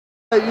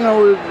You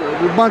know,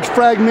 a bunch of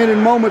fragmented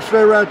moments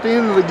there at the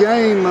end of the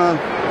game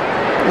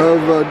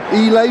of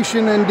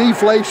elation and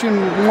deflation,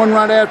 one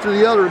right after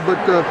the other.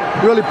 But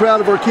really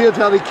proud of our kids,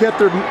 how they kept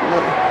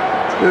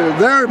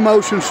their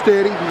emotions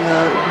steady.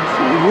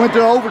 Went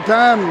to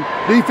overtime.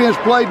 Defense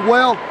played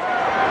well.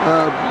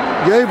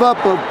 Gave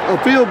up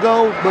a field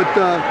goal, but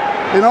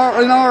in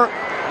our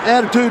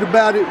attitude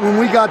about it, when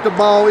we got the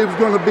ball, it was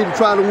going to be to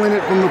try to win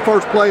it from the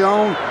first play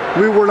on.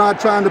 We were not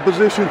trying to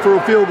position for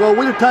a field goal.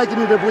 We'd have taken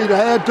it if we'd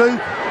had to,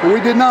 but we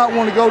did not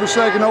want to go to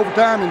second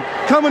overtime. And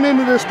coming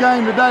into this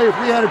game today, if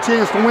we had a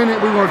chance to win it,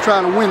 we were going to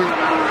try to win it.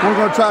 We weren't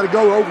going to try to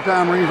go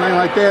overtime or anything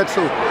like that.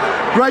 So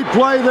great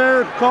play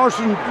there.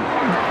 Carson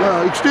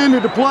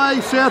extended the play.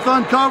 Seth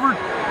uncovered.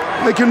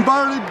 They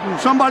converted. And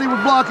somebody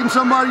was blocking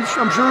somebody.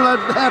 I'm sure that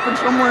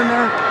happened somewhere in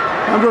there.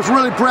 I'm just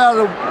really proud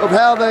of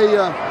how they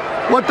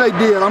what they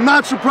did. I'm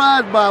not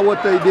surprised by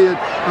what they did.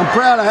 I'm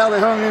proud of how they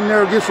hung in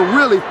there against a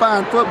really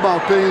fine football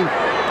team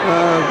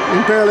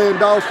in Pearland and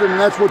Dawson, and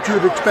that's what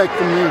you'd expect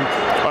from them.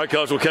 All right,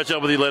 Coach, we'll catch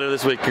up with you later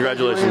this week.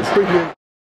 Congratulations.